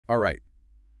All right,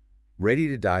 ready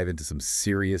to dive into some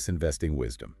serious investing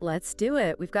wisdom. Let's do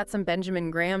it. We've got some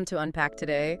Benjamin Graham to unpack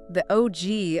today, the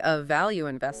OG of value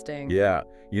investing. Yeah,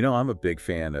 I'm a big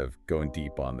fan of going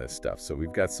deep on this stuff, so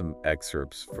we've got some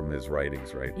excerpts from his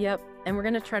writings, right? Yep. And we're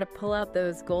going to try to pull out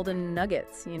those golden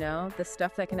nuggets, the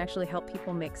stuff that can actually help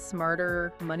people make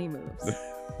smarter money moves.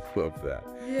 Love that.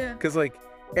 Yeah. Because,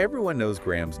 everyone knows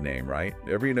Graham's name, right?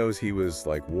 Everyone knows he was,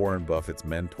 Warren Buffett's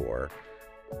mentor.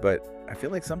 But I feel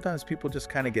like sometimes people just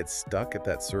kind of get stuck at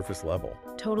that surface level.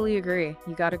 Totally agree.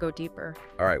 You got to go deeper.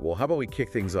 All right, well, how about we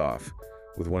kick things off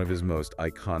with one of his most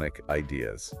iconic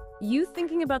ideas? You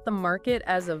thinking about the market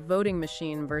as a voting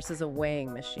machine versus a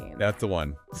weighing machine. That's the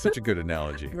one. Such a good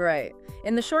analogy. Right.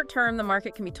 In the short term, the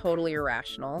market can be totally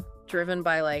irrational, driven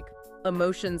by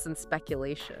emotions and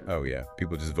speculation. Oh, yeah.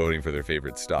 People just voting for their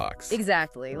favorite stocks.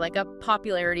 Exactly. Like a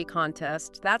popularity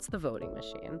contest. That's the voting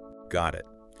machine. Got it.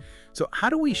 So how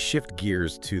do we shift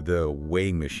gears to the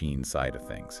weighing machine side of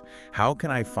things? How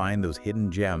can I find those hidden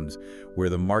gems where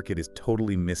the market is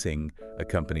totally missing a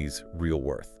company's real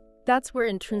worth? That's where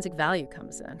intrinsic value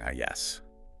comes in. Ah, yes.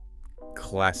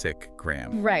 Classic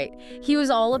Graham. Right. He was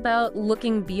all about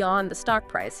looking beyond the stock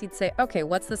price. He'd say, okay,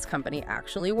 what's this company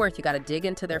actually worth? You got to dig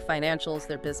into their financials,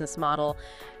 their business model,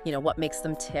 what makes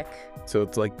them tick. So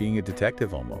it's like being a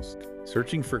detective almost,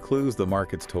 searching for clues the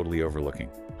market's totally overlooking.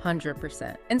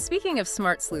 100%. And speaking of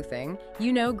smart sleuthing,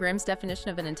 Graham's definition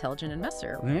of an intelligent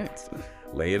investor. Yes.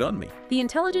 Lay it on me. The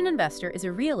intelligent investor is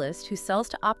a realist who sells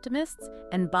to optimists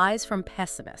and buys from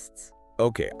pessimists.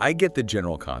 Okay, I get the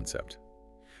general concept.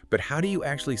 But how do you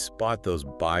actually spot those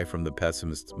buy from the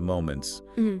pessimists moments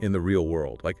in the real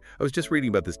world? I was just reading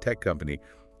about this tech company.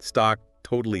 Stock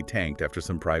totally tanked after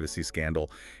some privacy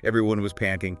scandal. Everyone was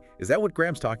panicking. Is that what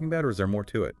Graham's talking about, or is there more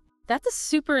to it? That's a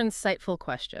super insightful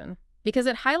question, because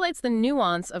it highlights the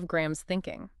nuance of Graham's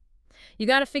thinking. You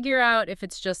got to figure out if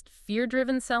it's just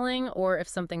fear-driven selling or if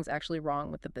something's actually wrong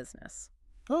with the business.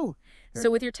 Oh. So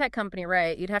with your tech company,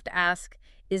 right, you'd have to ask,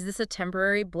 is this a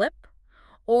temporary blip?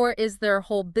 Or is their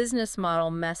whole business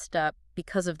model messed up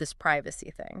because of this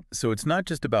privacy thing? So it's not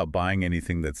just about buying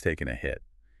anything that's taken a hit.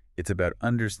 It's about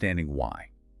understanding why.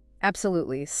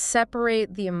 Absolutely.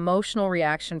 Separate the emotional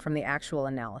reaction from the actual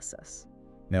analysis.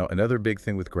 Now, another big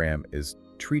thing with Graham is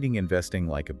treating investing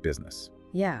like a business.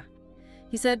 Yeah.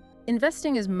 He said,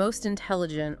 investing is most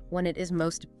intelligent when it is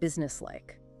most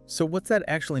business-like. So what's that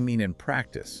actually mean in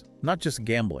practice? Not just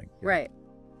gambling. Right.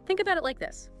 Think about it like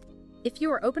this. If you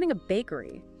were opening a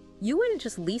bakery, you wouldn't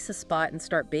just lease a spot and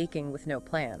start baking with no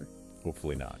plan.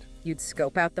 Hopefully not. You'd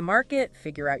scope out the market,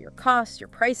 figure out your costs, your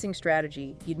pricing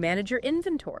strategy, you'd manage your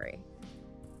inventory.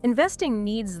 Investing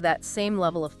needs that same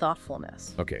level of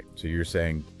thoughtfulness. Okay, so you're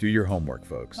saying do your homework,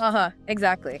 folks.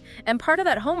 Exactly. And part of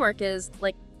that homework is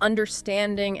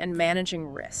understanding and managing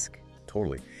risk.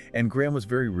 Totally. And Graham was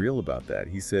very real about that.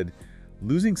 He said,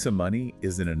 losing some money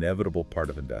is an inevitable part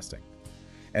of investing,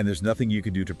 and there's nothing you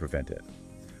can do to prevent it.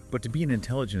 But to be an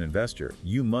intelligent investor,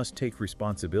 you must take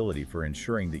responsibility for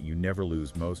ensuring that you never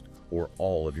lose most or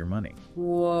all of your money.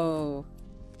 Whoa.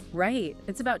 Right.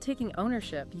 It's about taking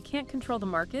ownership. You can't control the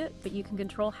market, but you can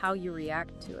control how you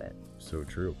react to it. So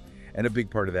true. And a big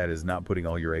part of that is not putting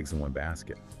all your eggs in one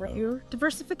basket. Right. Your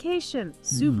diversification,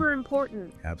 super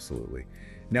important. Absolutely.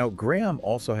 Now, Graham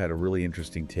also had a really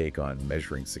interesting take on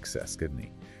measuring success, didn't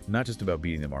he? Not just about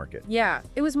beating the market. Yeah,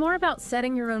 it was more about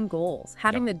setting your own goals,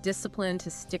 having the discipline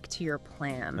to stick to your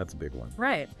plan. That's a big one.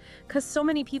 Right, because so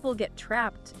many people get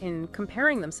trapped in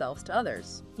comparing themselves to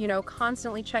others,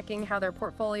 constantly checking how their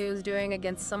portfolio is doing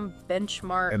against some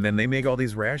benchmark. And then they make all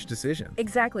these rash decisions.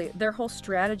 Exactly. Their whole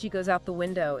strategy goes out the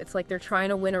window. It's like they're trying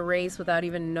to win a race without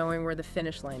even knowing where the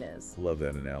finish line is. Love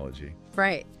that analogy.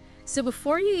 Right. So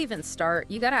before you even start,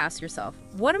 you got to ask yourself,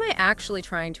 what am I actually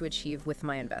trying to achieve with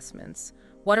my investments?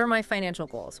 What are my financial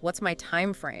goals? What's my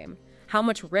time frame? How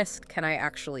much risk can I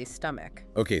actually stomach?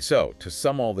 Okay, so to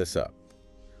sum all this up,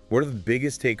 what are the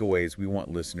biggest takeaways we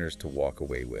want listeners to walk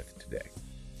away with today?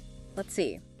 Let's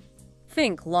see.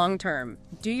 Think long-term.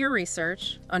 Do your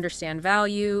research, understand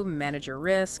value, manage your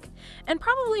risk, and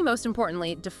probably most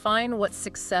importantly, define what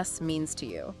success means to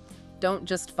you. Don't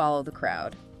just follow the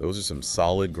crowd. Those are some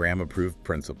solid Graham-approved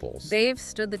principles. They've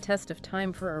stood the test of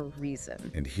time for a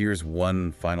reason. And here's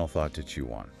one final thought to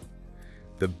chew on.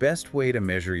 The best way to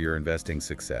measure your investing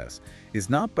success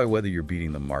is not by whether you're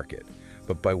beating the market,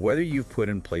 but by whether you've put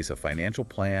in place a financial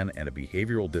plan and a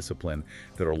behavioral discipline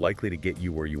that are likely to get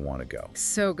you where you want to go.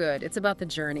 So good. It's about the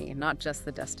journey, not just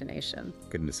the destination.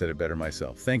 Couldn't have said it better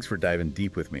myself. Thanks for diving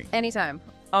deep with me. Anytime.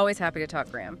 Always happy to talk,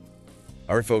 Graham.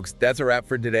 All right, folks, that's a wrap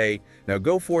for today. Now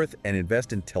go forth and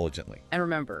invest intelligently. And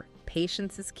remember,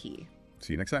 patience is key.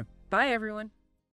 See you next time. Bye, everyone.